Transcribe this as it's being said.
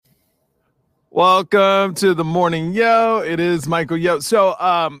Welcome to the morning yo. It is Michael Yo. So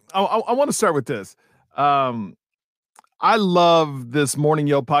I want to start with this. I love this morning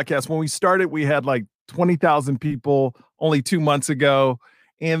yo podcast. When we started, we had like 20,000 people only 2 months ago.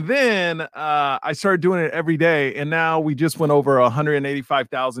 And then I started doing it every day. And now we just went over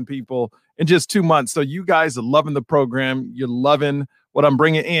 185,000 people in just 2 months. So you guys are loving the program. You're loving what I'm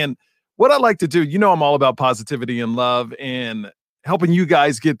bringing in. What I like to do, I'm all about positivity and love, and helping you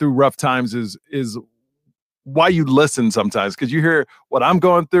guys get through rough times is why you listen sometimes, because you hear what I'm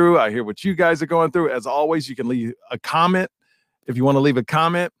going through. I hear what you guys are going through. As always, you can leave a comment if you want to leave a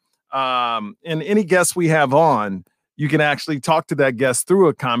comment. And any guests we have on, you can actually talk to that guest through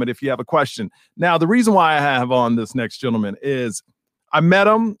a comment if you have a question. Now, the reason why I have on this next gentleman is I met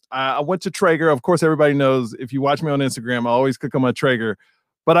him. I went to Traeger. Of course, everybody knows, if you watch me on Instagram, I always click on my Traeger.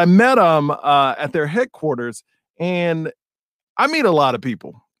 But I met him at their headquarters, and I meet a lot of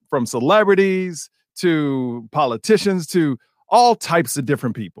people, from celebrities to politicians to all types of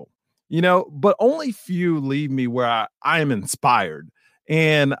different people, but only few leave me where I am inspired.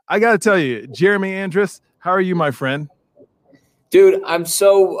 And I got to tell you, Jeremy Andrus, how are you, my friend? Dude, I'm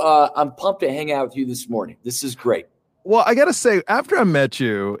pumped to hang out with you this morning. This is great. Well, I got to say, after I met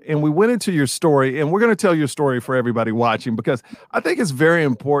you and we went into your story, and we're going to tell your story for everybody watching, because I think it's very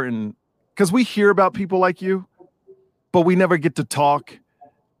important, because we hear about people like you, but we never get to talk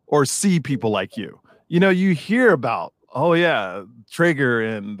or see people like you. You hear about, oh yeah, Traeger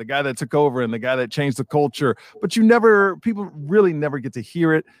and the guy that took over and the guy that changed the culture, but people really never get to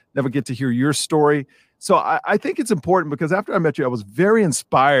hear it, never get to hear your story. So I think it's important, because after I met you, I was very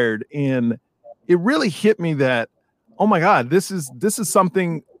inspired, and it really hit me that, oh my God, this is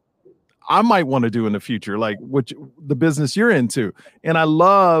something I might want to do in the future, like the business you're into. And I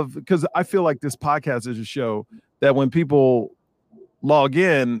love, because I feel like this podcast is a show that when people log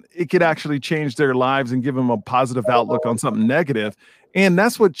in, it could actually change their lives and give them a positive outlook on something negative. And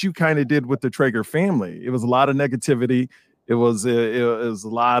that's what you kind of did with the Traeger family. It was a lot of negativity. It was a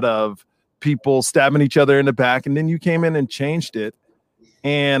lot of people stabbing each other in the back. And then you came in and changed it,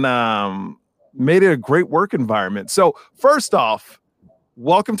 and made it a great work environment. So first off,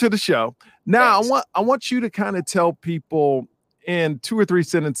 welcome to the show. Now, thanks. I want you to kind of tell people in 2 or 3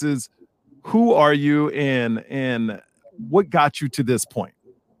 sentences, who are you and what got you to this point?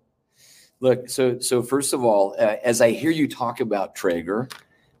 Look, so first of all, as I hear you talk about Traeger,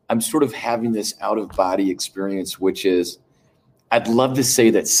 I'm sort of having this out-of-body experience, which is, I'd love to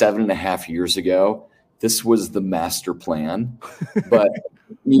say that 7.5 years ago, this was the master plan, but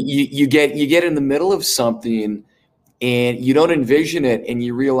you get in the middle of something and you don't envision it, and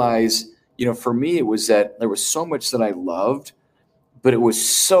you realize, for me, it was that there was so much that I loved, but it was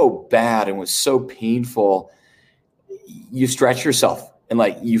so bad and was so painful. You stretch yourself, and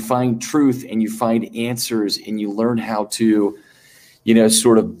you find truth, and you find answers, and you learn how to,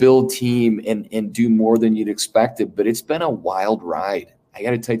 sort of build team and do more than you'd expected. But it's been a wild ride. I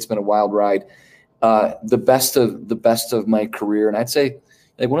got to tell you, it's been a wild ride. The best of my career, and I'd say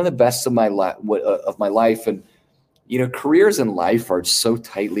one of the best of my life. And careers in life are so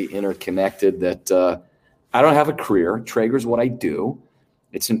tightly interconnected that I don't have a career. Traeger is what I do.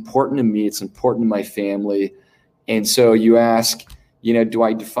 It's important to me. It's important to my family. And so you ask, do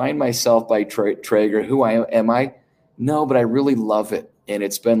I define myself by Traeger? Who am I? No, but I really love it, and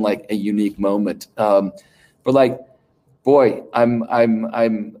it's been like a unique moment. But boy,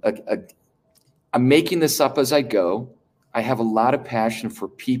 I'm making this up as I go. I have a lot of passion for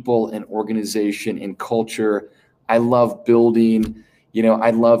people and organization and culture. I love building.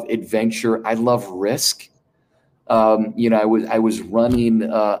 I love adventure. I love risk. I was running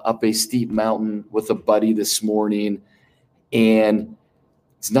up a steep mountain with a buddy this morning, and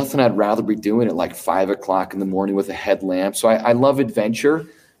it's nothing I'd rather be doing at 5:00 in the morning with a headlamp. So I love adventure.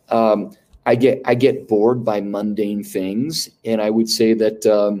 I get bored by mundane things, and I would say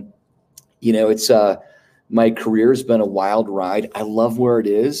that it's my career has been a wild ride. I love where it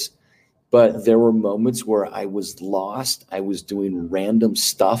is, but there were moments where I was lost. I was doing random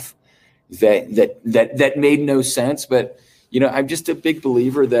stuff that made no sense. But I'm just a big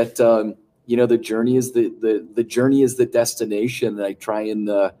believer that the journey is the journey is the destination. And I try and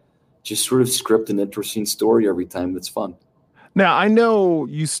just sort of script an interesting story every time. That's fun. Now, I know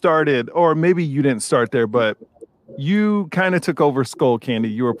you started, or maybe you didn't start there, but you kind of took over Skull Candy.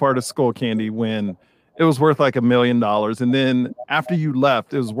 You were part of Skull Candy when it was worth like $1 million. And then after you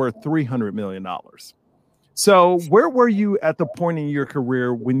left, it was worth $300 million. So where were you at the point in your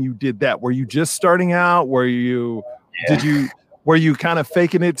career when you did that? Were you just starting out? Were you kind of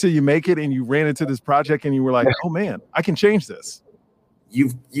faking it till you make it, and you ran into this project and you were like, oh man, I can change this?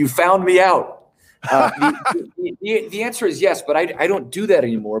 You found me out. The answer is yes, but I don't do that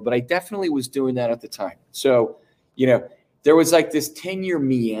anymore. But I definitely was doing that at the time. So, there was like this 10-year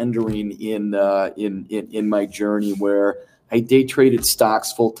meandering in my journey where I day traded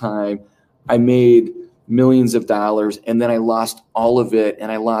stocks full time. I made millions of dollars, and then I lost all of it,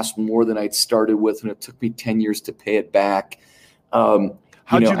 and I lost more than I'd started with, and it took me 10 years to pay it back.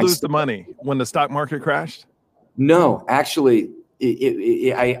 How'd you lose the money when the stock market crashed? No, actually,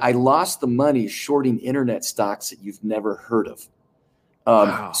 I lost the money shorting internet stocks that you've never heard of.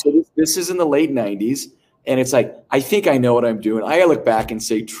 Wow. So this is in the late 90s, and it's like, I think I know what I'm doing. I look back and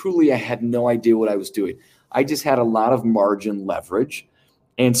say, truly, I had no idea what I was doing. I just had a lot of margin leverage.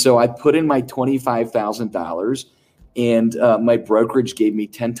 And so I put in my $25,000, and my brokerage gave me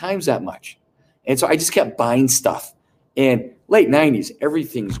 10 times that much. And so I just kept buying stuff. And late 90s,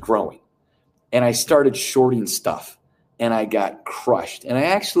 everything's growing. And I started shorting stuff, and I got crushed. And I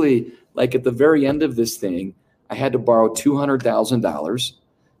actually, like at the very end of this thing, I had to borrow $200,000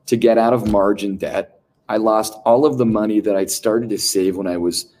 to get out of margin debt. I lost all of the money that I'd started to save when I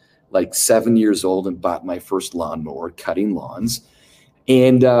was like 7 years old and bought my first lawnmower, cutting lawns.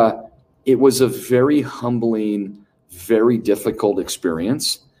 And it was a very humbling, very difficult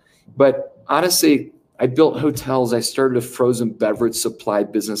experience. But honestly, I built hotels. I started a frozen beverage supply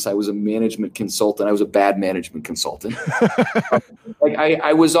business. I was a management consultant. I was a bad management consultant.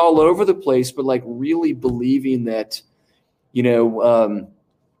 I was all over the place, but like really believing that,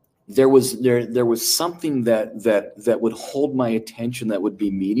 there was something that would hold my attention, that would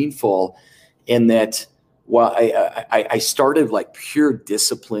be meaningful, and that while I started like pure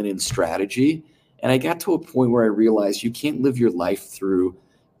discipline and strategy, and I got to a point where I realized you can't live your life through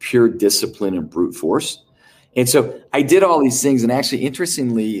pure discipline and brute force. And so I did all these things. And actually,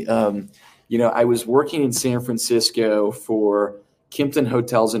 interestingly, I was working in San Francisco for Kimpton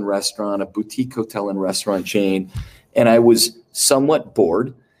Hotels and Restaurant, a boutique hotel and restaurant chain. And I was somewhat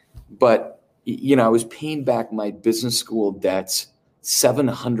bored, but, I was paying back my business school debts,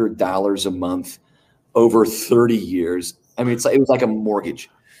 $700 a month over 30 years. I mean, it was like a mortgage.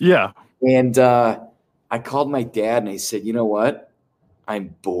 Yeah. And I called my dad and I said, you know what?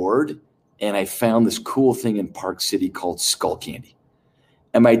 I'm bored, and I found this cool thing in Park City called Skullcandy.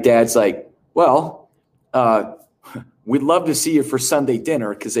 And my dad's like, well, we'd love to see you for Sunday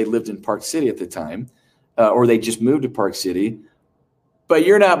dinner, because they lived in Park City at the time, or they just moved to Park City, but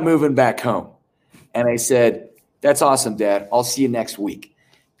you're not moving back home. And I said, that's awesome, Dad. I'll see you next week.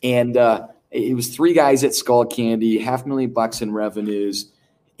 And it was 3 guys at Skullcandy, $500,000 in revenues.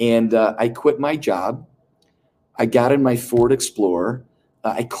 And I quit my job. I got in my Ford Explorer.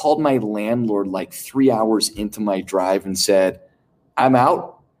 I called my landlord like 3 hours into my drive and said, I'm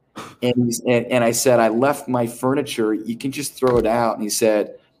out. And I said, I left my furniture. You can just throw it out. And he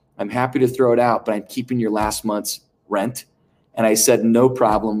said, I'm happy to throw it out, but I'm keeping your last month's rent. And I said, no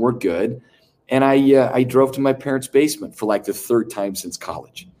problem. We're good. And I drove to my parents' basement for like the 3rd time since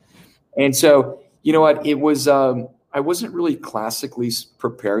college. And so, you know what? It was, I wasn't really classically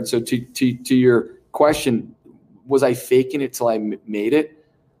prepared. So to your question, was I faking it till I made it?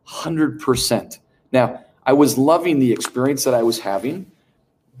 100%. Now, I was loving the experience that I was having,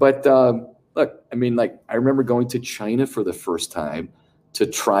 but look, I mean, like, I remember going to China for the first time to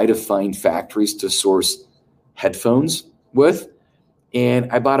try to find factories to source headphones with, and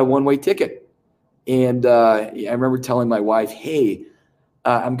I bought a one-way ticket. And I remember telling my wife, hey,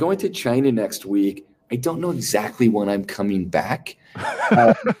 I'm going to China next week. I don't know exactly when I'm coming back.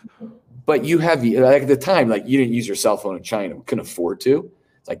 But you have, like at the time, like you didn't use your cell phone in China. We couldn't afford to.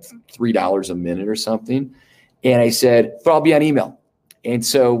 It's like $3 a minute or something. And I said, but I'll be on email. And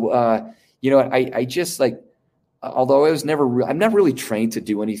so, I just like, although I'm not really trained to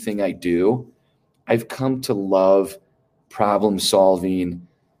do anything I do, I've come to love problem solving,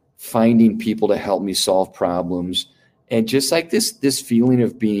 finding people to help me solve problems. And just like this feeling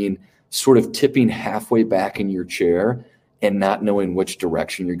of being sort of tipping halfway back in your chair and not knowing which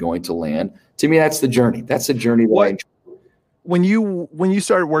direction you're going to land. To me, that's the journey. That's the journey that I enjoy. When you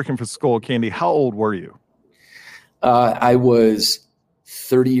started working for Skullcandy, how old were you? I was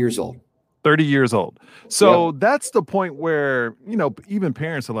 30 years old. 30 years old. So that's the point where, even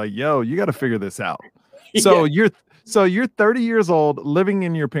parents are like, yo, you got to figure this out. So you're 30 years old living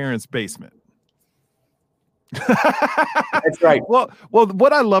in your parents' basement. That's right. Well,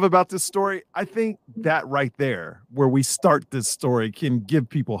 what I love about this story, I think that right there, where we start this story, can give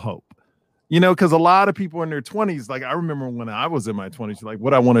people hope. Because a lot of people in their 20s, like I remember when I was in my 20s, like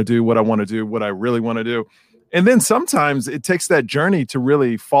what I want to do, what I really want to do. And then sometimes it takes that journey to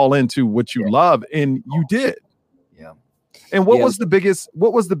really fall into what you love, and you did. Yeah. And what was the biggest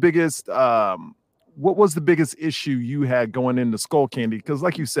what was the biggest issue you had going into Skullcandy? Because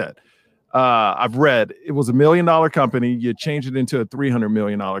like you said, I've read it was $1 million company. You changed it into a $300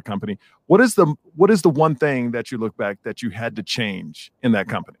 million company. What is the one thing that you look back that you had to change in that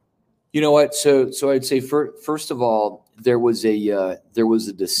company? You know what? So I'd say first of all, there was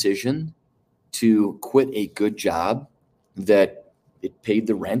a decision to quit a good job that it paid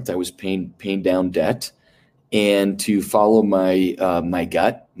the rent. I was paying down debt, and to follow my my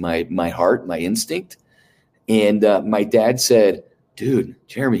gut, my heart, my instinct. And my dad said, dude,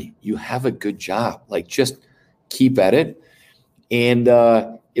 Jeremy, you have a good job. Like, just keep at it. And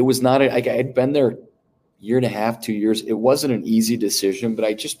it was not, I had been there 1.5 years, 2 years. It wasn't an easy decision, but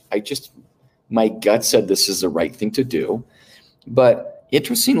I just, my gut said this is the right thing to do. But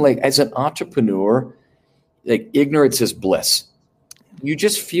interesting, like as an entrepreneur, like ignorance is bliss. You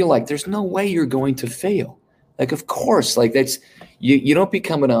just feel like there's no way you're going to fail. Like, of course, like that's, you don't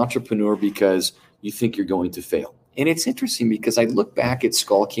become an entrepreneur because you think you're going to fail. And it's interesting because I look back at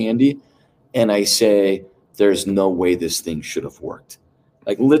Skullcandy and I say, there's no way this thing should have worked.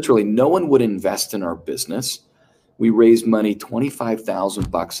 Like literally no one would invest in our business. We raised money,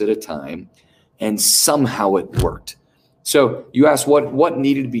 $25,000 at a time, and somehow it worked. So you asked what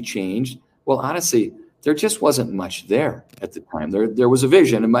needed to be changed? Well, honestly, there just wasn't much there at the time. There was a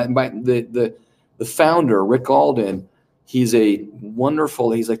vision. And the founder, Rick Alden, he's a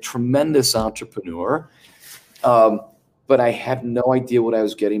tremendous entrepreneur. But I had no idea what I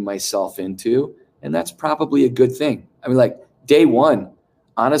was getting myself into. And that's probably a good thing. I mean, like day one,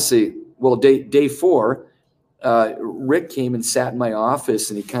 honestly, well, day four, Rick came and sat in my office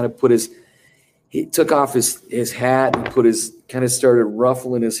and he kind of he took off his hat and kind of started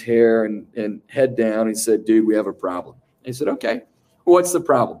ruffling his hair and head down. He said, dude, we have a problem. I said, okay, what's the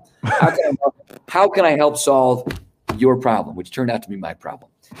problem? How can I help solve your problem? Which turned out to be my problem.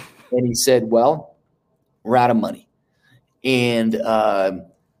 And he said, well, we're out of money. And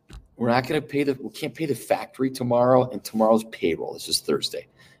we're not going to we can't pay the factory tomorrow, and tomorrow's payroll. This is Thursday.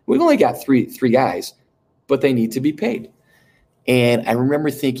 We've only got three guys, but they need to be paid. And I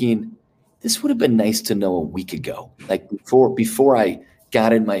remember thinking, this would have been nice to know a week ago, like before I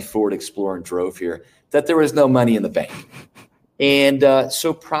got in my Ford Explorer and drove here, that there was no money in the bank. And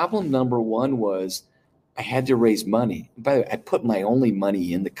so problem number one was I had to raise money. By the way, I put my only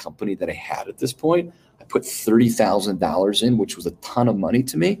money in the company that I had at this point. I put $30,000 in, which was a ton of money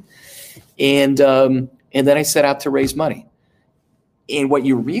to me. And then I set out to raise money. And what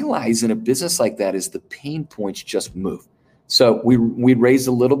you realize in a business like that is the pain points just move. So we raised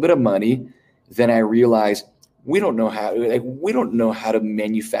a little bit of money. Then I realized we don't know how to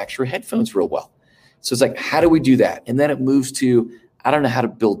manufacture headphones real well. So it's like, how do we do that? And then it moves to, I don't know how to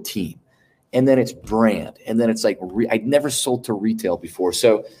build team. And then it's brand. And then it's like, I'd never sold to retail before.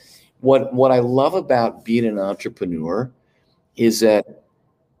 So what I love about being an entrepreneur is that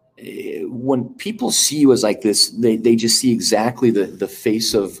when people see you as like this, they just see exactly the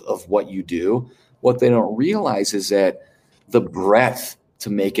face of what you do. What they don't realize is that the breadth to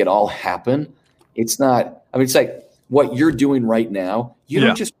make it all happen. It's not, I mean, it's like what you're doing right now. You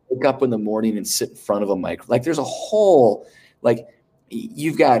don't just wake up in the morning and sit in front of a mic. Like there's a whole, like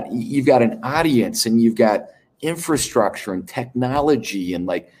you've got an audience and you've got infrastructure and technology and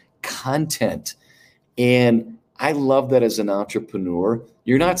like content. And I love that as an entrepreneur,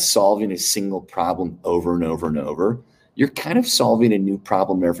 you're not solving a single problem over and over and over. You're kind of solving a new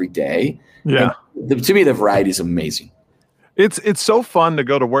problem every day. Yeah. To me, the variety is amazing. It's so fun to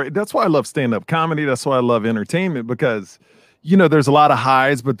go to work. That's why I love stand-up comedy. That's why I love entertainment, because, you know, there's a lot of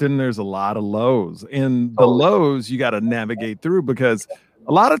highs, but then there's a lot of lows. And the lows you got to navigate through, because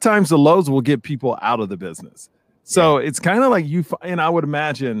a lot of times the lows will get people out of the business. So it's kind of like and I would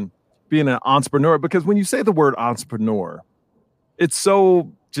imagine being an entrepreneur, because when you say the word entrepreneur, it's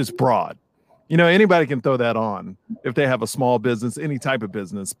so just broad. You know, anybody can throw that on if they have a small business, any type of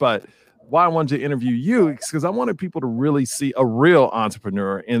business. But why I wanted to interview you is because I wanted people to really see a real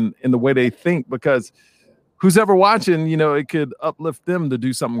entrepreneur in the way they think, because who's ever watching, you know, it could uplift them to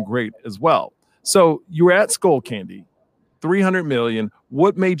do something great as well. So you were at Skullcandy, 300 million.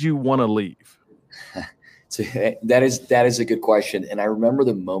 What made you want to leave? So that is a good question. And I remember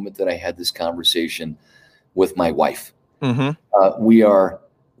the moment that I had this conversation with my wife. Mm-hmm. We are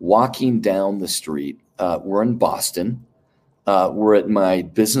walking down the street. We're in Boston. We're at my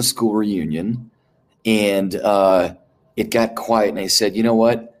business school reunion, and it got quiet. And I said, you know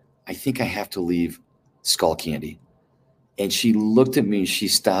what? I think I have to leave Skullcandy. And she looked at me, she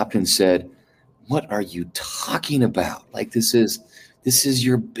stopped and said, what are you talking about? Like, this is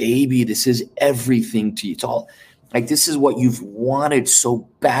your baby. This is everything to you. Like, this is what you've wanted so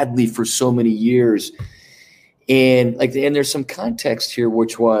badly for so many years. And there's some context here,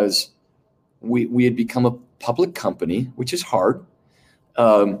 which was we had become a public company, which is hard.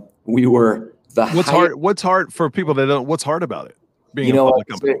 We were What's hard for people that don't, what's hard about it being a public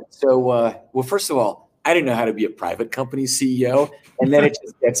company? So, well, first of all, I didn't know how to be a private company CEO. And then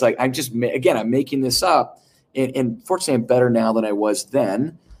it's like, I'm making this up. And fortunately, I'm better now than I was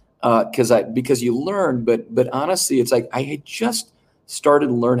then, because you learn. But honestly, it's like I had just started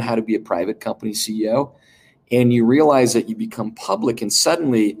to learn how to be a private company CEO, and you realize that you become public, and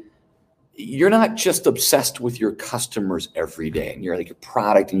suddenly you're not just obsessed with your customers every day, and you're like your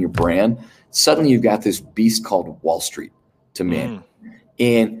product and your brand. Suddenly, you've got this beast called Wall Street to manage,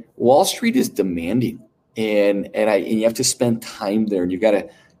 and Wall Street is demanding, and you have to spend time there, and you've got to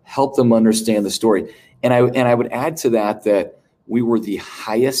help them understand the story. And I would add to that we were the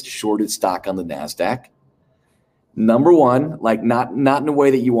highest shorted stock on the NASDAQ. Number one, like not in a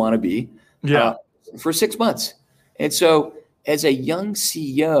way that you want to be, for 6 months. And so as a young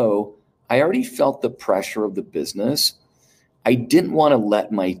CEO, I already felt the pressure of the business. I didn't want to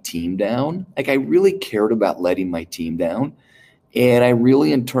let my team down. Like, I really cared about letting my team down. And I really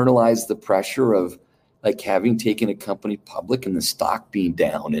internalized the pressure of like having taken a company public and the stock being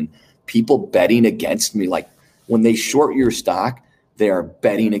down and people betting against me. Like, when they short your stock, they are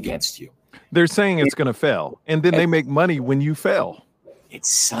betting against you. They're saying it's going to fail. And then they make money when you fail. It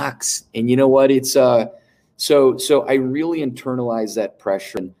sucks. And you know what? It's so I really internalized that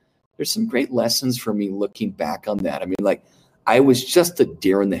pressure. And there's some great lessons for me looking back on that. I mean, like, I was just a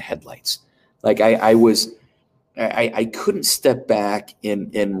deer in the headlights. Like, I couldn't step back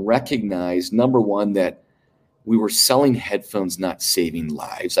and recognize, number one, that we were selling headphones, not saving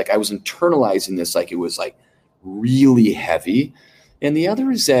lives. Like, I was internalizing this like it was like really heavy. And the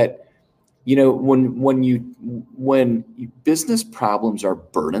other is that, you know, when business problems are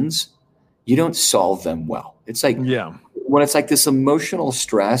burdens, you don't solve them well. It's like, when it's like this emotional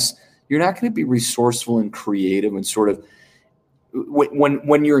stress, you're not going to be resourceful and creative and sort of,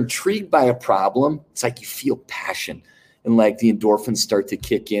 when you're intrigued by a problem, it's like you feel passion and like the endorphins start to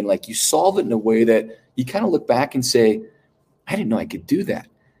kick in. Like, you solve it in a way that you kind of look back and say, I didn't know I could do that.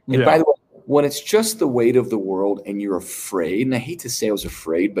 And by the way, when it's just the weight of the world and you're afraid, and I hate to say I was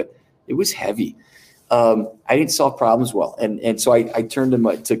afraid, but it was heavy. I didn't solve problems well. And so I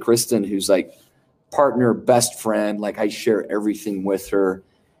turned to Kristen, who's like partner, best friend. Like, I share everything with her.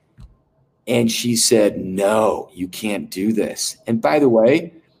 And she said, no, you can't do this. And by the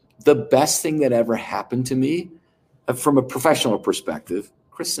way, the best thing that ever happened to me from a professional perspective,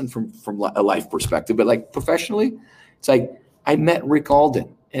 Kristen from a life perspective, but like professionally, it's like I met Rick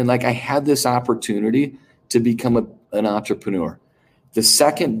Alden, and like I had this opportunity to become an entrepreneur. The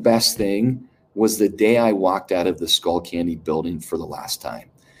second best thing was the day I walked out of the Skullcandy building for the last time.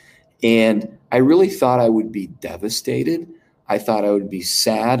 And I really thought I would be devastated. I thought I would be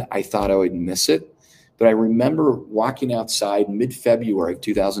sad. I thought I would miss it. But I remember walking outside mid-February of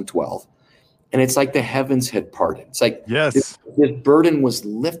 2012, and it's like the heavens had parted. It's like this burden was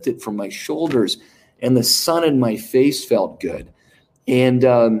lifted from my shoulders, and the sun in my face felt good. And,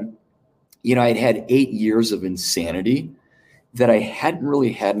 you know, I'd had 8 years of insanity that I hadn't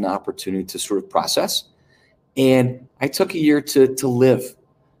really had an opportunity to sort of process. And I took a year to live,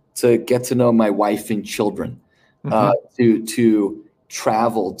 to get to know my wife and children, to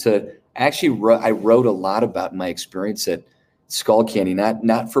travel, to actually, I wrote a lot about my experience at Skullcandy,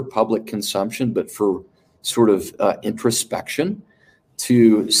 not for public consumption, but for sort of introspection,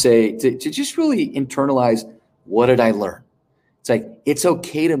 to just really internalize, what did I learn? It's like, it's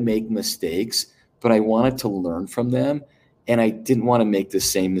okay to make mistakes, but I wanted to learn from them. And I didn't want to make the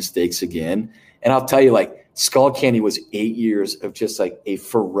same mistakes again. And I'll tell you, like, Skullcandy was 8 years of just like a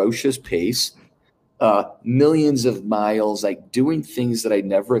ferocious pace, millions of miles, like doing things that I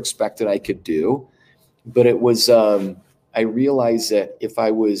never expected I could do. But it was, I realized that if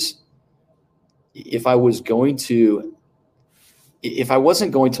I wasn't going to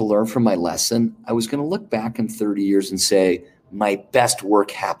learn from my lesson, I was going to look back in 30 years and say, my best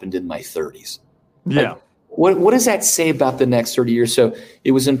work happened in my 30s. Yeah. Like, what does that say about the next 30 years? So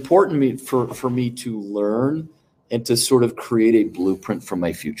it was important for me to learn and to sort of create a blueprint for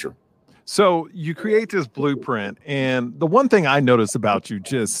my future. So you create this blueprint. And the one thing I noticed about you,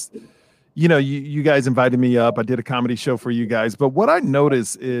 just, you know, you guys invited me up. I did a comedy show for you guys. But what I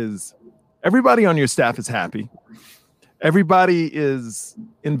notice is everybody on your staff is happy. Everybody is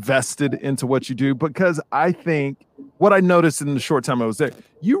invested into what you do, because I think what I noticed in the short time I was there,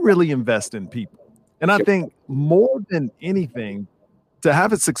 you really invest in people. And I think more than anything, to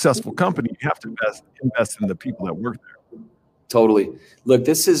have a successful company, you have to invest in the people that work there. Totally. Look,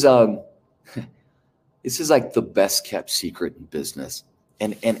 this is like the best kept secret in business.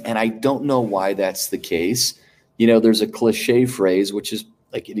 And I don't know why that's the case. There's a cliche phrase, which is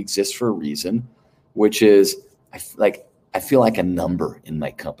like, it exists for a reason, which is I feel like a number in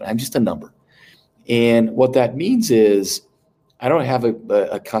my company. I'm just a number. And what that means is I don't have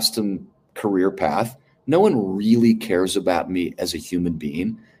a custom career path. No one really cares about me as a human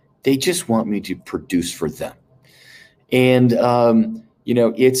being. They just want me to produce for them. And,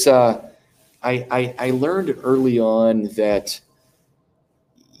 it's, I learned early on that,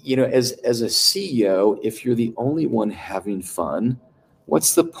 as a CEO, if you're the only one having fun,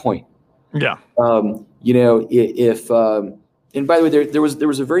 what's the point? Yeah. And by the way, there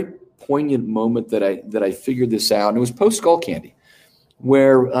was a very poignant moment that I figured this out, and it was post Skullcandy,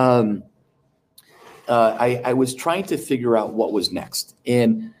 where I was trying to figure out what was next.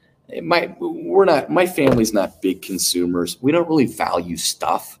 And my family's not big consumers. We don't really value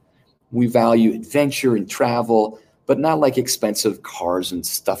stuff. We value adventure and travel, but not like expensive cars and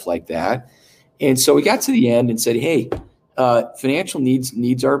stuff like that. And so we got to the end and said, hey, financial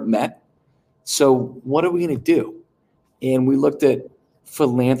needs are met. So what are we going to do? And we looked at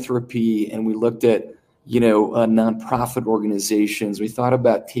philanthropy, and we looked at, nonprofit organizations. We thought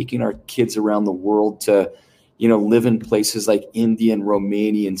about taking our kids around the world to, live in places like India and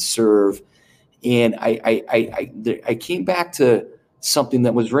Romania and serve. And I came back to something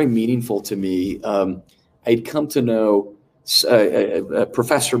that was very meaningful to me. I'd come to know a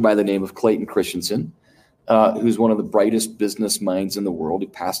professor by the name of Clayton Christensen, who's one of the brightest business minds in the world. He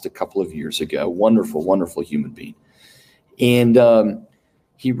passed a couple of years ago. Wonderful, wonderful human being. And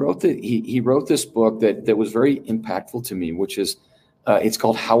he wrote this book that was very impactful to me, which is it's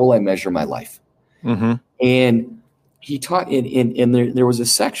called How Will I Measure My Life? Mm-hmm. And he taught and there was a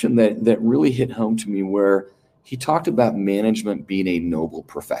section that really hit home to me where he talked about management being a noble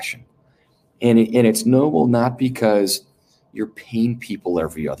profession. And it's noble not because you're paying people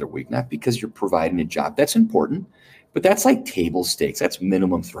every other week, not because you're providing a job. That's important, but that's like table stakes. That's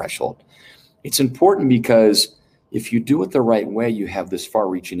minimum threshold. It's important because if you do it the right way, you have this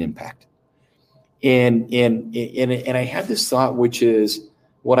far-reaching impact. And I had this thought, which is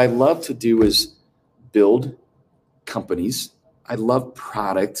what I love to do is build companies. I love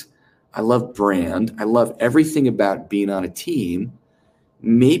product. I love brand. I love everything about being on a team.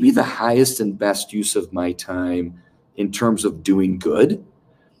 Maybe the highest and best use of my time in terms of doing good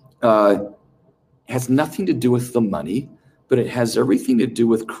has nothing to do with the money, but it has everything to do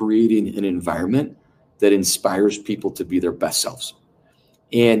with creating an environment that inspires people to be their best selves.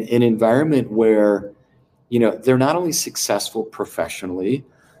 And an environment where, they're not only successful professionally,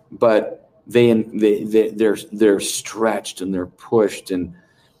 but they're stretched and they're pushed and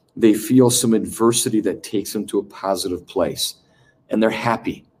they feel some adversity that takes them to a positive place, and they're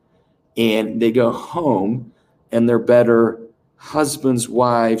happy, and they go home and they're better husbands,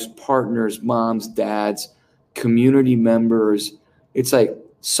 wives, partners, moms, dads, community members. It's like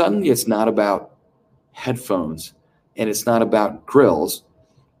suddenly it's not about headphones and it's not about grills.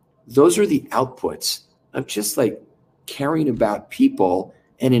 Those are the outputs of just like caring about people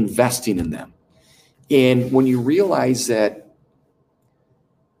and investing in them. And when you realize that,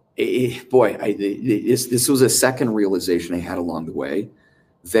 this was a second realization I had along the way,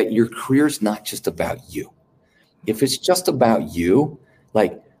 that your career is not just about you. If it's just about you,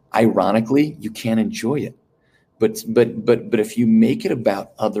 like ironically, you can't enjoy it. But if you make it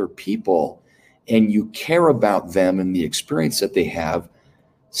about other people and you care about them and the experience that they have,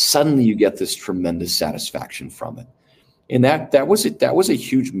 suddenly you get this tremendous satisfaction from it. And that was a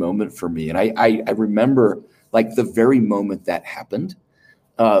huge moment for me. And I remember like the very moment that happened,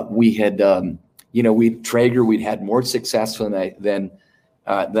 we had, Traeger, we'd had more success than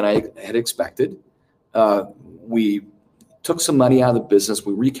I had expected. We took some money out of the business.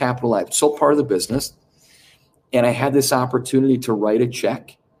 We recapitalized, sold part of the business. And I had this opportunity to write a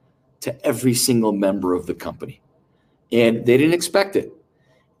check to every single member of the company. And they didn't expect it.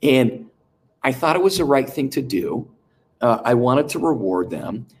 And I thought it was the right thing to do. I wanted to reward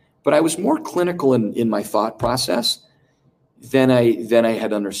them, but I was more clinical in my thought process than I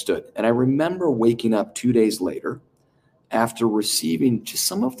had understood. And I remember waking up 2 days later after receiving just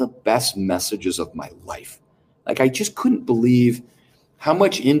some of the best messages of my life. Like I just couldn't believe how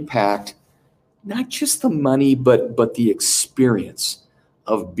much impact, not just the money, but the experience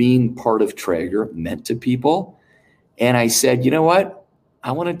of being part of Traeger meant to people. And I said, you know what?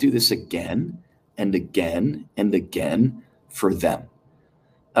 I want to do this again and again and again for them.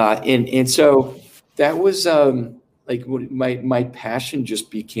 And so that was like my passion just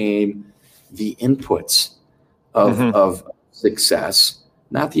became the inputs of success,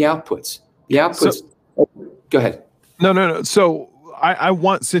 not the outputs. The outputs. Go ahead. No. So I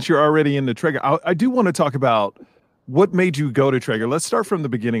want, since you're already into Traeger, I do want to talk about what made you go to Traeger. Let's start from the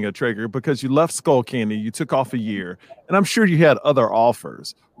beginning of Traeger, because you left Skullcandy, you took off a year, and I'm sure you had other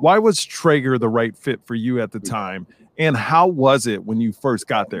offers. Why was Traeger the right fit for you at the time? And how was it when you first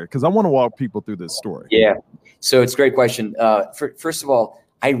got there? Because I want to walk people through this story. Yeah. So it's a great question. First of all,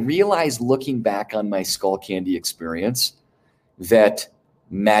 I realized looking back on my Skullcandy experience that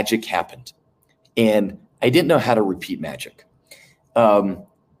magic happened. And I didn't know how to repeat magic. And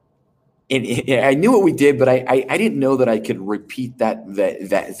I knew what we did, but I didn't know that I could repeat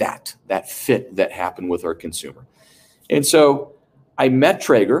that fit that happened with our consumer. And so I met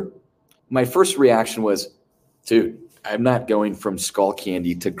Traeger. My first reaction was, dude, I'm not going from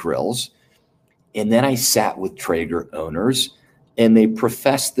Skullcandy to grills. And then I sat with Traeger owners, and they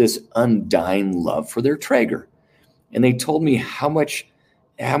professed this undying love for their Traeger. And they told me how much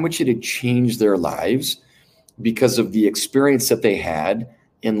it had changed their lives because of the experience that they had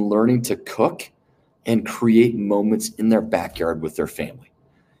in learning to cook and create moments in their backyard with their family.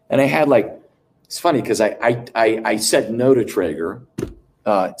 And I had it's funny because I said no to Traeger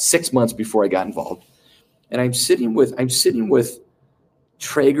 6 months before I got involved. And I'm sitting with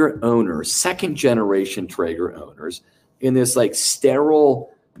Traeger owners, second generation Traeger owners, in this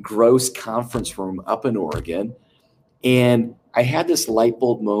sterile, gross conference room up in Oregon. And I had this light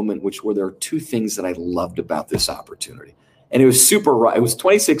bulb moment, there are two things that I loved about this opportunity. And it was super raw. I was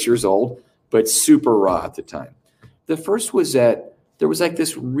 26 years old, but super raw at the time. The first was that there was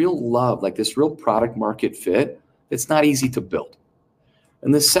this real love, this real product market fit that's not easy to build.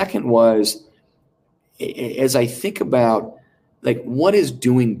 And the second was, as I think about what does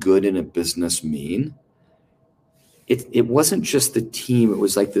doing good in a business mean? It wasn't just the team. It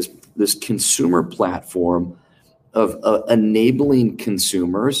was this consumer platform of enabling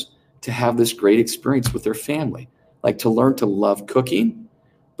consumers to have this great experience with their family, to learn to love cooking,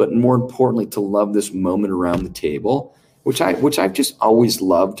 but more importantly, to love this moment around the table, which I've just always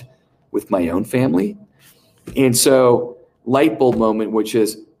loved with my own family. And so light bulb moment, which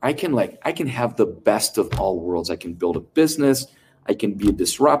is I can have the best of all worlds. I can build a business. I can be a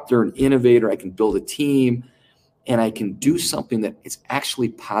disruptor, an innovator. I can build a team, and I can do something that is actually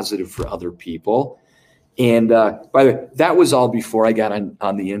positive for other people. And by the way, that was all before I got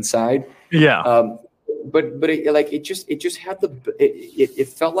on the inside. Yeah. But it just had it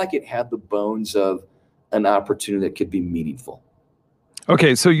felt like it had the bones of an opportunity that could be meaningful.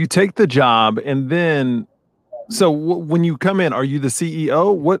 Okay, so you take the job, and then when you come in, are you the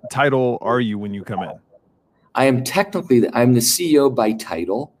CEO? What title are you when you come in? I'm the CEO by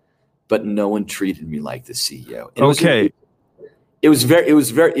title, but no one treated me like the CEO. It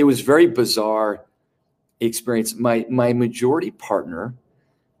was very bizarre experience. My majority partner,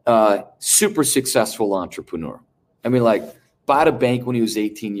 super successful entrepreneur. I mean, bought a bank when he was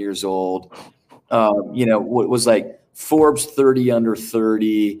 18 years old. Was Forbes 30 under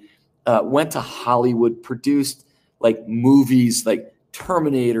 30. Went to Hollywood, produced movies like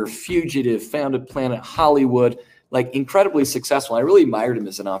Terminator, Fugitive, founded Planet Hollywood, incredibly successful. I really admired him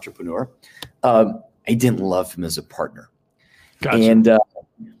as an entrepreneur. I didn't love him as a partner. Gotcha. And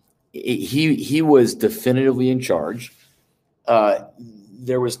he was definitively in charge.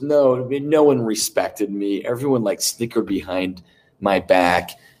 There was no one respected me. Everyone snickered behind my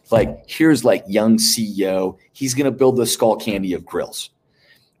back. Here's young CEO. He's going to build the Skullcandy of grills.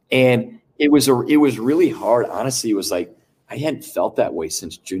 And it was really hard. Honestly, it was I hadn't felt that way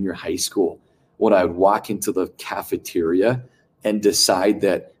since junior high school, when I would walk into the cafeteria and decide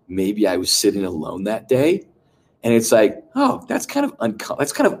that maybe I was sitting alone that day. And it's oh, that's kind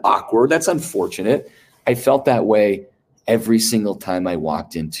of awkward. That's unfortunate. I felt that way every single time I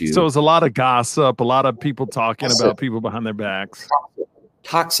walked into. So it was a lot of gossip, a lot of people talking about people behind their backs.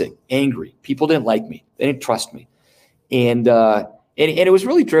 Toxic, angry. People didn't like me. They didn't trust me. And it was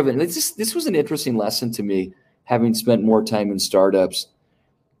really driven. This was an interesting lesson to me, having spent more time in startups.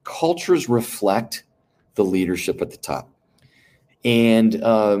 Cultures reflect the leadership at the top. And,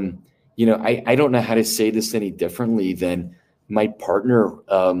 I don't know how to say this any differently than my partner.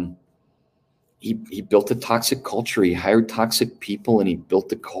 He built a toxic culture. He hired toxic people, and he built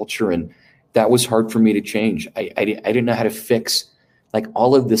the culture. And that was hard for me to change. I didn't know how to fix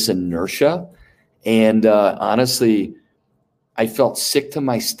all of this inertia. And honestly, I felt sick to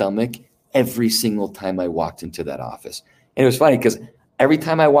my stomach every single time I walked into that office. And it was funny because every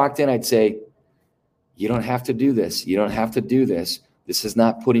time I walked in, I'd say, you don't have to do this. You don't have to do this. This is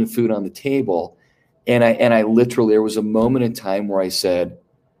not putting food on the table. And I literally, there was a moment in time where I said,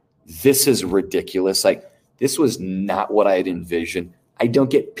 this is ridiculous. Like, this was not what I had envisioned. I don't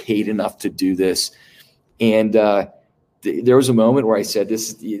get paid enough to do this. And there was a moment where I said,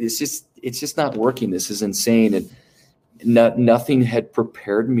 it's just not working. This is insane. And nothing had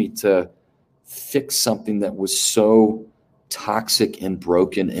prepared me to fix something that was so toxic and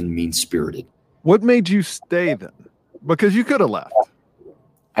broken and mean-spirited. What made you stay then? Because you could have left.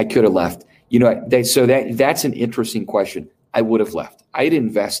 I could have left. That's an interesting question. I would have left. I had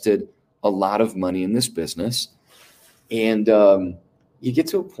invested a lot of money in this business, and you get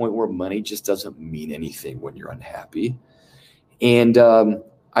to a point where money just doesn't mean anything when you're unhappy. And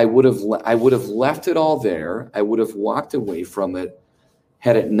I would have left it all there. I would have walked away from it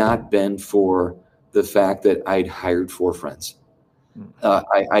had it not been for the fact that I'd hired 4 friends.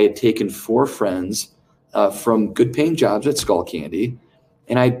 I had taken 4 friends from good paying jobs at Skull Candy,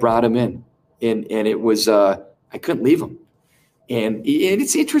 and I brought them in, and it was I couldn't leave them. And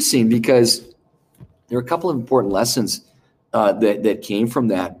it's interesting because there are a couple of important lessons that came from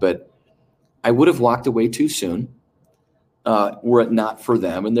that, but I would have walked away too soon were it not for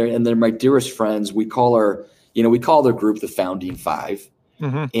them. And they're my dearest friends. We call their group the Founding Five.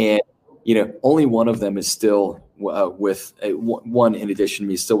 Mm-hmm. And, only one of them is still with one in addition to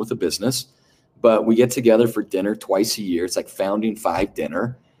me, still with the business, but we get together for dinner twice a year. It's like Founding Five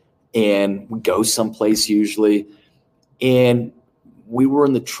dinner, and we go someplace usually. And we were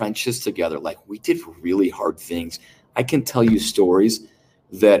in the trenches together. Like, we did really hard things. I can tell you stories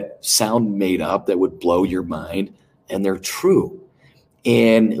that sound made up that would blow your mind, and they're true.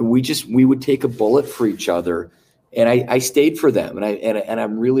 And we would take a bullet for each other. And I stayed for them. And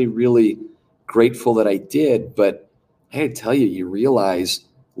I'm really, really grateful that I did. But I had to tell you, you realize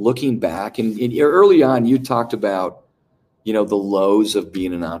looking back, and early on, you talked about, the lows of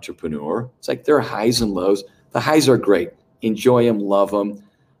being an entrepreneur. It's like there are highs and lows. The highs are great. Enjoy them, love them.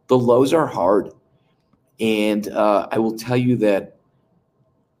 The lows are hard. And I will tell you that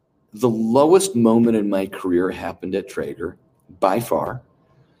the lowest moment in my career happened at Traeger by far.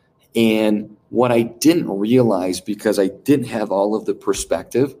 And what I didn't realize, because I didn't have all of the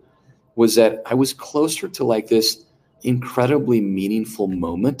perspective, was that I was closer to like this incredibly meaningful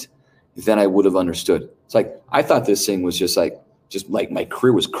moment than I would have understood. It's like, I thought this thing was just like my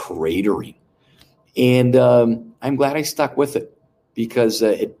career was cratering. And I'm glad I stuck with it, because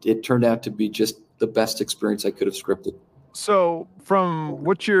it turned out to be just the best experience I could have scripted. So from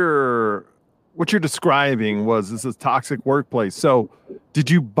what you're describing is a toxic workplace. So did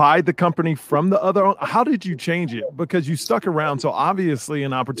you buy the company from the other? How did you change it? Because you stuck around. So obviously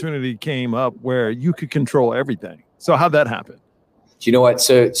an opportunity came up where you could control everything. So how'd that happen? Do you know what?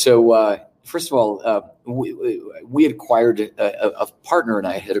 So first of all, we had acquired a partner, and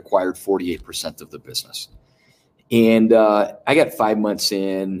I had acquired 48% of the business. And I got 5 months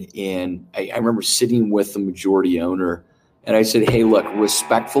in, and I remember sitting with the majority owner, and I said, hey, look,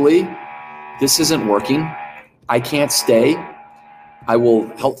 respectfully, this isn't working. I can't stay. I will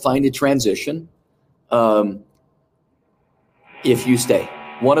help find a transition. If you stay,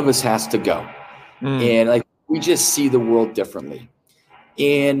 one of us has to go. And we just see the world differently.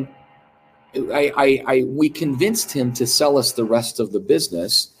 And we convinced him to sell us the rest of the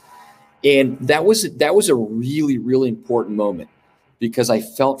business. And that was a really, really important moment, because I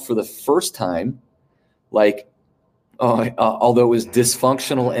felt for the first time like, although it was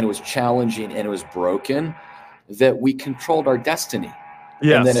dysfunctional and it was challenging and it was broken, that we controlled our destiny.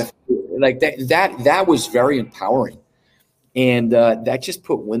 Yes. And then that was very empowering. And that just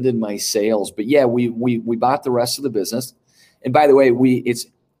put wind in my sails. But yeah, we bought the rest of the business. And by the way, it's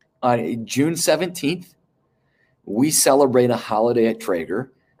on June 17th, we celebrate a holiday at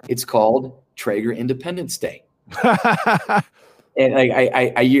Traeger. It's called Traeger Independence Day. And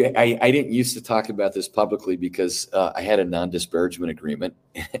I didn't used to talk about this publicly because I had a non-disparagement agreement,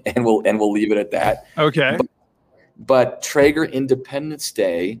 and we'll leave it at that. Okay. But Traeger Independence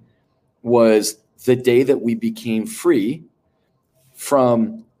Day was the day that we became free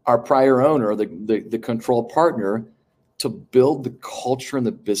from our prior owner, the control partner, to build the culture and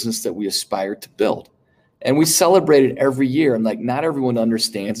the business that we aspired to build. And we celebrate it every year. And not everyone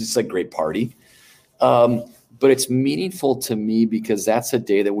understands. It's a great party. But it's meaningful to me because that's a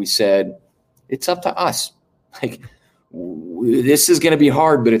day that we said, it's up to us. This is going to be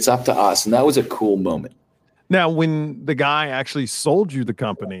hard, but it's up to us. And that was a cool moment. Now, when the guy actually sold you the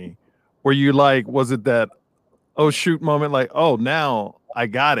company, were you was it that, oh, shoot moment? Now I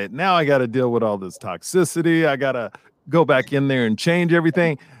got it. Now I got to deal with all this toxicity. I got to go back in there and change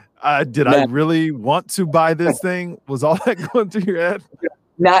everything. I really want to buy this thing? Was all that going through your head?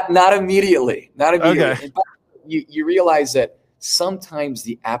 Not immediately. Not immediately. Okay. You realize that sometimes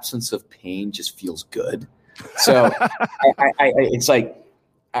the absence of pain just feels good. So it's like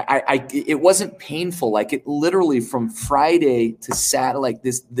it wasn't painful. Like it literally from Friday to Saturday, like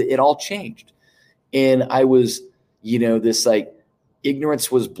it all changed. And I was, this like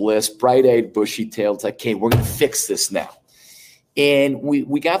ignorance was bliss, bright-eyed, bushy-tailed. It's like, okay, we're going to fix this now. And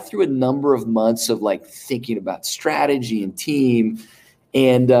we got through a number of months of like thinking about strategy and team.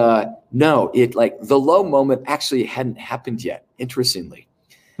 And no, it like the low moment actually hadn't happened yet, interestingly.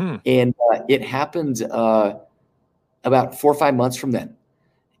 And it happened about 4 or 5 months from then.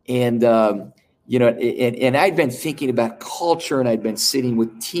 And, and I'd been thinking about culture, and I'd been sitting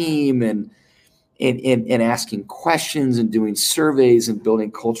with team and asking questions and doing surveys and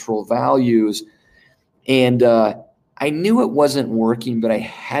building cultural values. And I knew it wasn't working, but I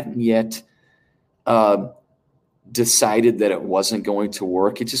hadn't yet decided that it wasn't going to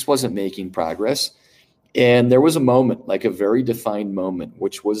work. It just wasn't making progress. And there was a moment, like a very defined moment,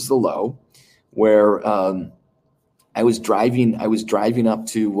 which was the low, where I was driving up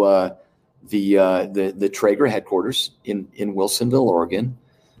to the Traeger headquarters in Wilsonville, Oregon,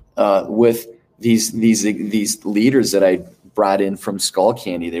 with these leaders that I brought in from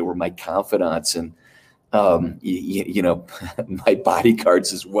Skullcandy. They were my confidants and my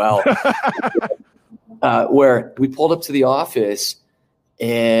bodyguards as well. Where we pulled up to the office,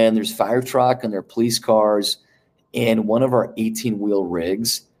 and there's fire truck and there are police cars, and one of our 18-wheel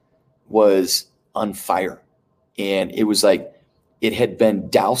rigs was on fire, and it was like it had been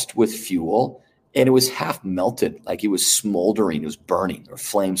doused with fuel, and it was half melted, like it was smoldering, it was burning, there were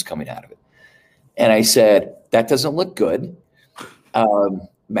flames coming out of it. And I said, that doesn't look good,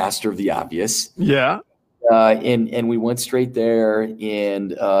 master of the obvious. Yeah. And we went straight there,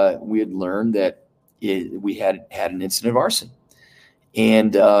 and we had learned that we had an incident of arson.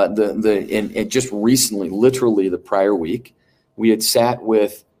 And and just recently, literally the prior week, we had sat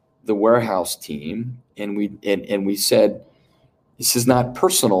with the warehouse team, and we said, this is not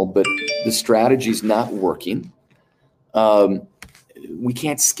personal, but the strategy's not working. We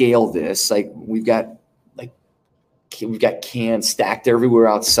can't scale this. Like we've got cans stacked everywhere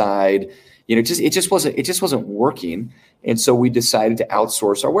outside. It just wasn't working. And so we decided to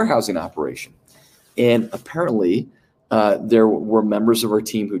outsource our warehousing operation. And apparently there were members of our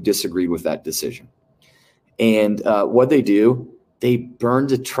team who disagreed with that decision. And what they do, they burned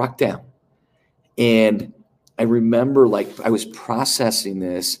the truck down. And I remember I was processing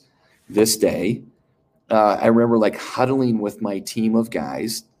this day. I remember huddling with my team of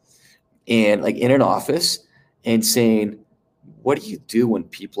guys and in an office and saying, what do you do when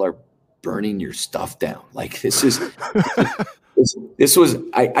people are burning your stuff down? This was,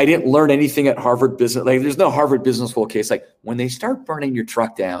 I didn't learn anything at Harvard Business. There's no Harvard Business School case. When they start burning your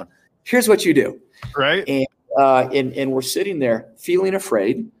truck down, here's what you do. Right. And we're sitting there feeling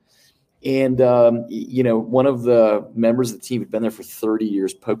afraid. And, one of the members of the team had been there for 30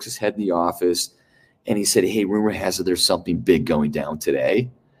 years, pokes his head in the office, and he said, hey, rumor has it there's something big going down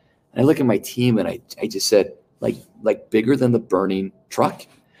today. And I look at my team, and I just said, like bigger than the burning truck.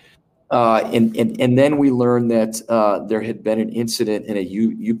 And then we learned that there had been an incident in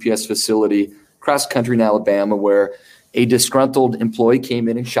a UPS facility cross country in Alabama where a disgruntled employee came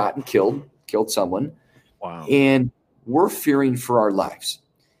in and shot and killed someone. Wow. And we're fearing for our lives.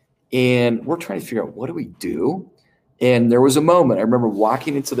 And we're trying to figure out, what do we do? And there was a moment, I remember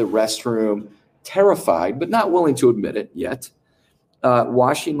walking into the restroom, terrified, but not willing to admit it yet,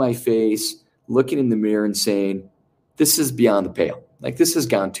 washing my face, looking in the mirror and saying, this is beyond the pale. This has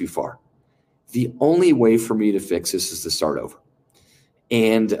gone too far. The only way for me to fix this is to start over.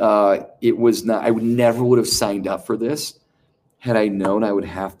 And it was not, I never would have signed up for this had I known I would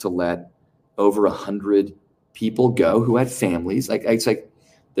have to let over 100 people go who had families. It's like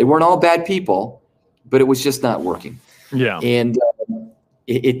they weren't all bad people, but it was just not working. Yeah. And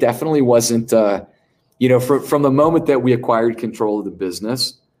it definitely wasn't, from the moment that we acquired control of the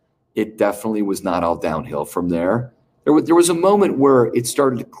business, it definitely was not all downhill from there. There was a moment where it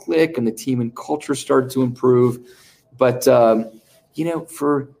started to click and the team and culture started to improve. But,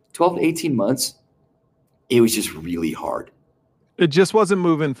 for 12 to 18 months, it was just really hard. It just wasn't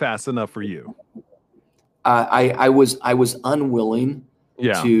moving fast enough for you. I was unwilling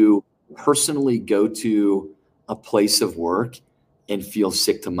to personally go to a place of work and feel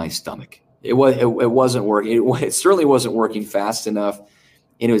sick to my stomach. It wasn't working. It certainly wasn't working fast enough.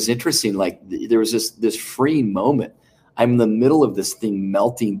 And it was interesting. There was this freeing moment. I'm in the middle of this thing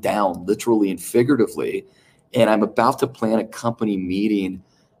melting down, literally and figuratively. And I'm about to plan a company meeting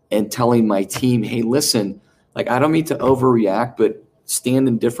and telling my team, hey, listen, I don't mean to overreact, but stand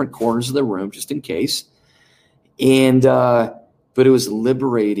in different corners of the room just in case. And but it was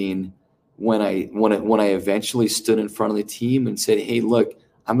liberating when I eventually stood in front of the team and said, hey, look,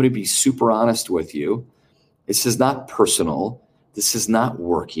 I'm going to be super honest with you. This is not personal. This is not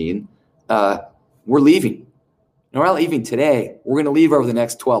working. We're leaving. And we're not leaving today. We're going to leave over the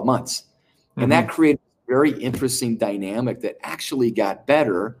next 12 months. Mm-hmm. And that created a very interesting dynamic that actually got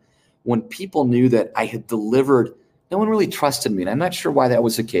better when people knew that I had delivered. No one really trusted me. And I'm not sure why that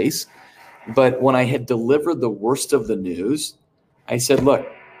was the case. But when I had delivered the worst of the news, I said, look,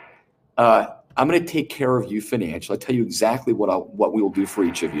 I'm going to take care of you financially. I'll tell you exactly what we will do for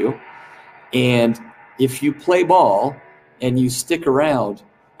each of you. And if you play ball and you stick around,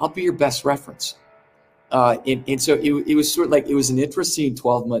 I'll be your best reference. And so it was sort of like, it was an interesting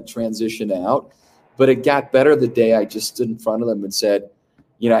 12-month transition out, but it got better the day I just stood in front of them and said,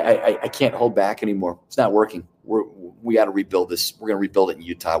 I can't hold back anymore. It's not working. We got to rebuild this. We're going to rebuild it in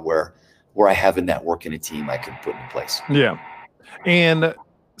Utah where I have a network and a team I can put in place. Yeah. And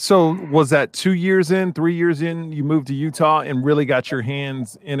so was that 2 years in, 3 years in, you moved to Utah and really got your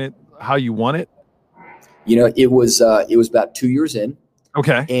hands in it how you want it? It was about 2 years in.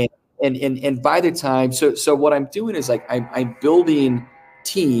 Okay. And by the time, so what I'm doing is like, I'm building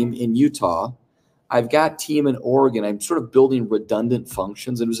team in Utah. I've got team in Oregon. I'm sort of building redundant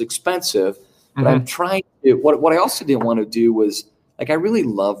functions. It was expensive, but I'm trying to, what I also didn't want to do was, like, I really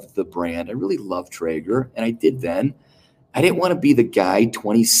loved the brand. I really loved Traeger, and I did then. I didn't want to be the guy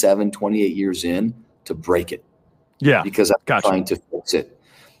 27, 28 years in to break it. Yeah. Because I'm trying to fix it.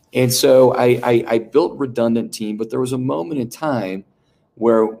 And so I built redundant team, but there was a moment in time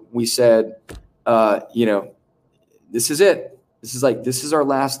where we said, this is it. This is our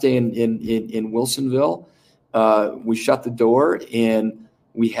last day in Wilsonville. We shut the door and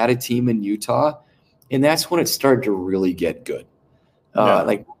we had a team in Utah. And that's when it started to really get good.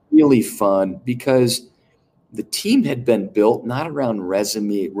 Like really fun, because the team had been built not around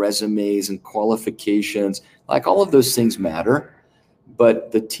resumes and qualifications. Like, all of those things matter,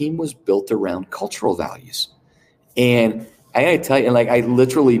 but the team was built around cultural values. And I gotta tell you, like, I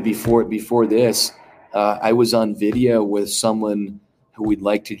literally before this, I was on video with someone who would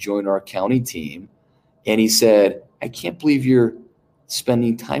like to join our county team. And he said, I can't believe you're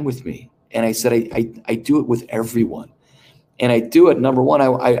spending time with me. And I said, I do it with everyone. And I do it, number one,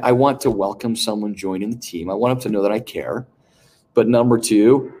 I want to welcome someone joining the team. I want them to know that I care. But number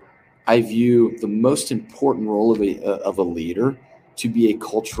two, I view the most important role of a leader to be a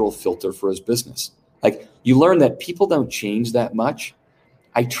cultural filter for his business. Like, you learn that people don't change that much.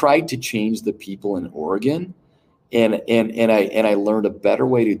 I tried to change the people in Oregon, and I learned a better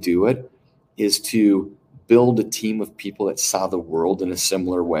way to do it is to build a team of people that saw the world in a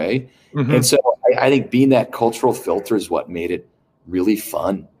similar way. Mm-hmm. And so I think being that cultural filter is what made it really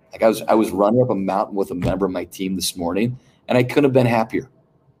fun. Like, I was running up a mountain with a member of my team this morning, and I couldn't have been happier.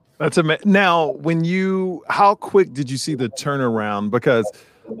 That's amazing. Now, how quick did you see the turnaround? Because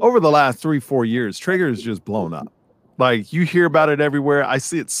over the last 3-4 years, Traeger has just blown up. Like, you hear about it everywhere. I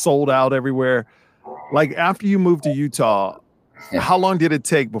see it sold out everywhere. Like, after you moved to Utah, how long did it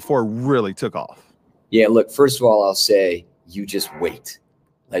take before it really took off? Yeah, look, first of all, I'll say you just wait.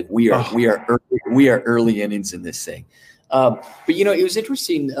 Like, we are early innings in this thing. But it was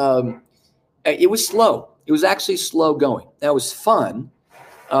interesting. It was slow. It was actually slow going. That was fun,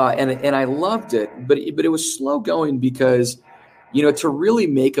 and I loved it. But it was slow going because, to really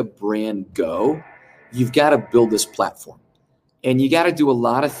make a brand go, you've got to build this platform, and you got to do a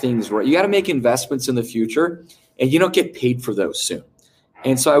lot of things right. You got to make investments in the future, and you don't get paid for those soon.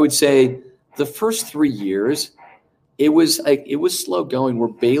 And so I would say the first 3 years, it was slow going. We're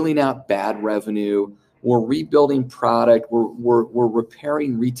bailing out bad revenue. We're rebuilding product. We're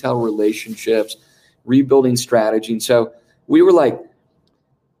repairing retail relationships, rebuilding strategy. And so we were like,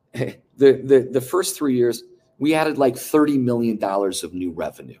 the first 3 years, we added like $30 million of new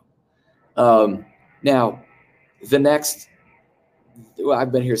revenue. Now, the next,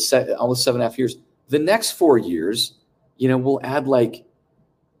 I've been here almost 7.5 years. The next 4 years, we'll add like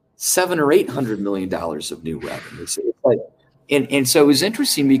 $700 or $800 million of new revenue. So it's like, and so it was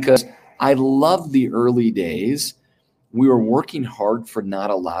interesting because I loved the early days. We were working hard for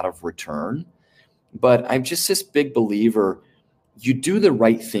not a lot of return, but I'm just this big believer. You do the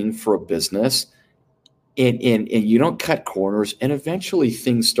right thing for a business, and you don't cut corners, and eventually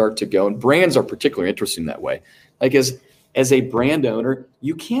things start to go. And brands are particularly interesting that way. Like, as a brand owner,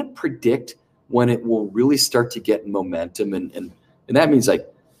 you can't predict when it will really start to get momentum, and that means like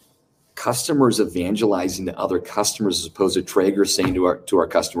customers evangelizing to other customers as opposed to Traeger saying to our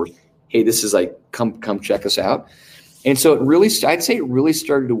customers, hey, this is like, come check us out. And so I'd say it really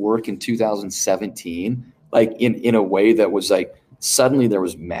started to work in 2017, like in a way that was like, suddenly there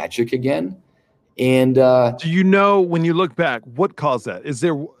was magic again. And do you know, when you look back, what caused that? Is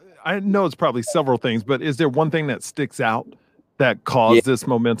there, I know it's probably several things, but is there one thing that sticks out that caused this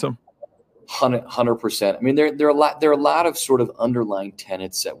momentum? 100%. I mean, there are a lot of sort of underlying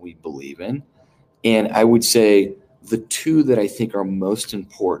tenets that we believe in. And I would say the two that I think are most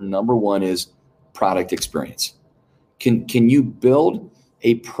important, number one is product experience. Can you build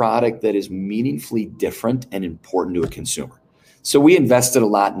a product that is meaningfully different and important to a consumer? So we invested a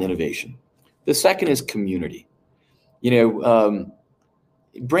lot in innovation. The second is community. Brands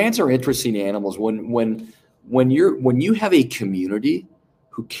are interesting animals. When you have a community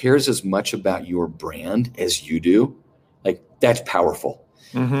who cares as much about your brand as you do, like, that's powerful.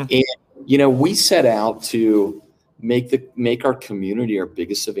 Mm-hmm. And we set out to make our community our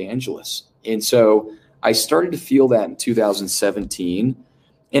biggest evangelists. And so I started to feel that in 2017,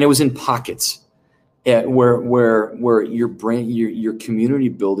 and it was in pockets where your brand, your community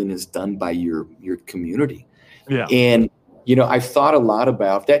building is done by your community. Yeah. And I've thought a lot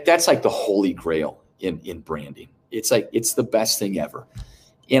about that. That's like the holy grail in branding. It's like, it's the best thing ever.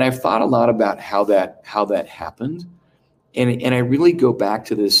 And I've thought a lot about how that happened. And I really go back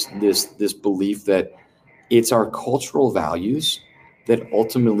to this belief that it's our cultural values that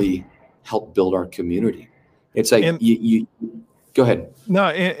ultimately help build our community. It's like, you go ahead. No,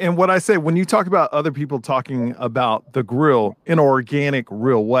 and what I say, when you talk about other people talking about the grill in an organic,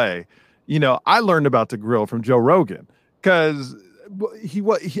 real way, I learned about the grill from Joe Rogan, because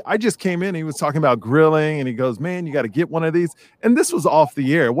I just came in, he was talking about grilling, and he goes, man, you got to get one of these. And this was off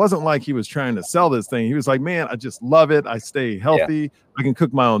the air. It wasn't like he was trying to sell this thing. He was like, man, I just love it. I stay healthy. Yeah. I can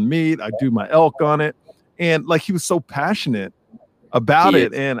cook my own meat. I do my elk on it. And like, he was so passionate about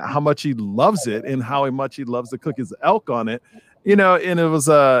it and how much he loves it and how much he loves to cook his elk on it, and it was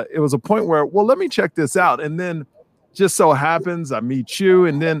a point where, well, let me check this out. And then just so happens I meet you,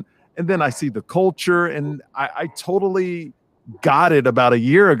 and then I see the culture, and I totally got it about a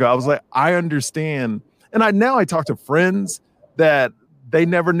year ago. I was like, I understand. And now I talk to friends that they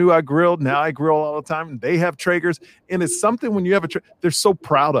never knew I grilled. Now I grill all the time, and they have Traegers. And it's something, when you have they're so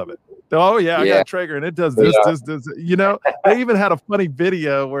proud of it. Oh yeah, I got a Traeger, and it does this. They even had a funny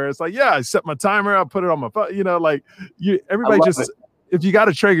video where it's like, yeah, I set my timer, I put it on my phone, everybody just, if you got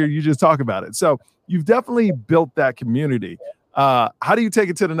a Traeger, you just talk about it. So you've definitely built that community. How do you take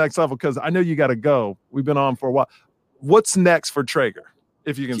it to the next level? Because I know you got to go. We've been on for a while. What's next for Traeger,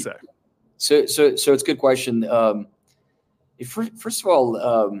 if you can say? So it's a good question. First of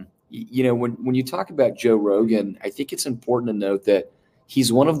all, when you talk about Joe Rogan, I think it's important to note that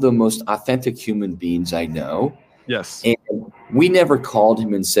he's one of the most authentic human beings I know. Yes. And we never called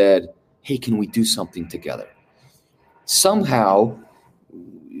him and said, hey, can we do something together? Somehow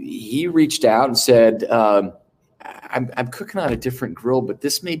he reached out and said, I'm cooking on a different grill, but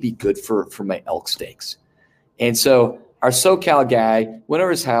this may be good for my elk steaks. And so our SoCal guy went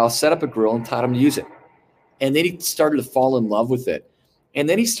over his house, set up a grill, and taught him to use it. And then he started to fall in love with it. And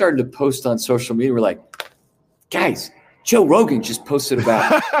then he started to post on social media. We're like, guys, Joe Rogan just posted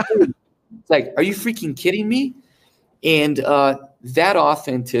about it. It's like, are you freaking kidding me? And that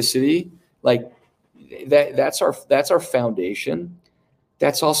authenticity, like that's our foundation.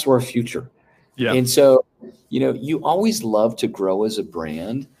 That's also our future. Yeah. And so, you always love to grow as a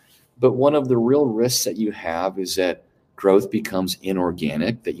brand, but one of the real risks that you have is that growth becomes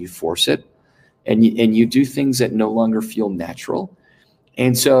inorganic, that you force it, and you do things that no longer feel natural.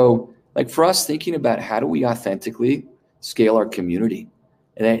 And so, like, for us, thinking about how do we authentically scale our community,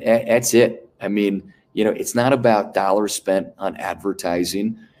 and that's it. I mean, it's not about dollars spent on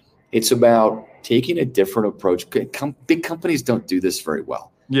advertising. It's about taking a different approach. Big companies don't do this very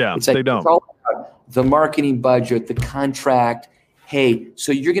well. Yeah, it's like, they don't. It's all about the marketing budget, the contract. Hey,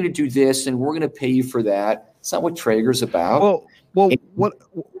 so you're going to do this, and we're going to pay you for that. It's not what Traeger's about. Well,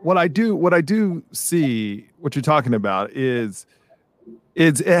 what I do see, what you're talking about is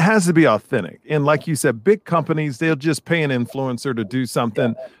it has to be authentic. And like you said, big companies, they'll just pay an influencer to do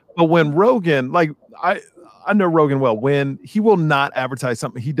something. But when Rogan, like I know Rogan well, when he will not advertise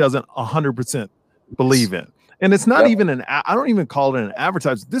something he doesn't 100% believe in. And it's not even I don't even call it an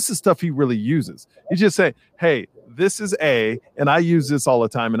advertisement. This is stuff he really uses. He just say, hey, this is and I use this all the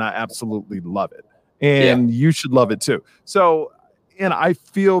time, and I absolutely love it. And you should love it too. So, and I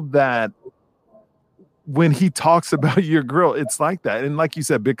feel that when he talks about your grill, it's like that. And like you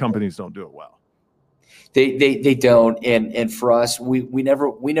said, big companies don't do it well. They don't. And for us, we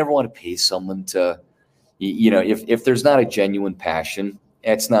never want to pay someone to, if there's not a genuine passion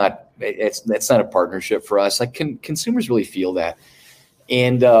It's not a partnership for us. Like consumers really feel that.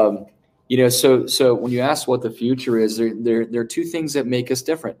 And, so when you ask what the future is, there are two things that make us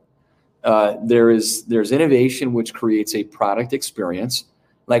different. There's innovation, which creates a product experience.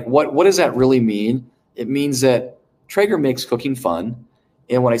 Like what does that really mean? It means that Traeger makes cooking fun.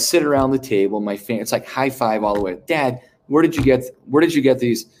 And when I sit around the table, my family, it's like high five all the way. Dad, where did you get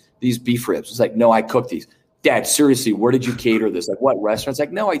these beef ribs? It's like, no, I cooked these. Dad, seriously, where did you cater this? Like what restaurants?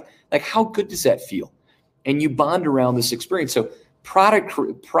 Like, no, how good does that feel? And you bond around this experience. So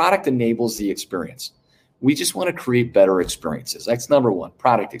product enables the experience. We just want to create better experiences. That's number one,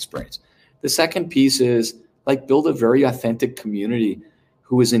 product experience. The second piece is like build a very authentic community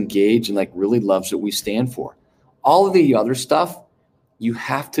who is engaged and like really loves what we stand for. All of the other stuff you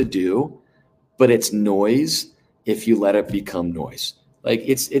have to do, but it's noise if you let it become noise. Like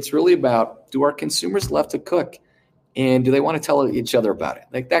it's really about, do our consumers love to cook, and do they want to tell each other about it?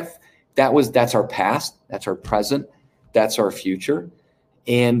 Like that's our past, that's our present, that's our future,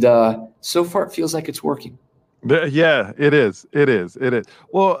 and so far it feels like it's working. Yeah, it is. It is.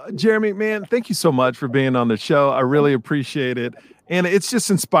 Well, Jeremy, man, thank you so much for being on the show. I really appreciate it, and it's just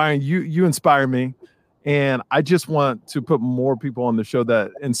inspiring. You inspire me. And I just want to put more people on the show that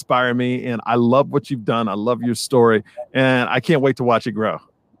inspire me. And I love what you've done. I love your story. And I can't wait to watch it grow.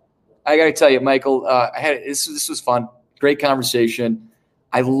 I got to tell you, Michael, this was fun. Great conversation.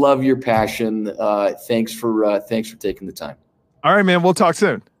 I love your passion. Thanks for taking the time. All right, man. We'll talk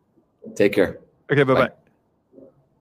soon. Take care. Okay, bye-bye.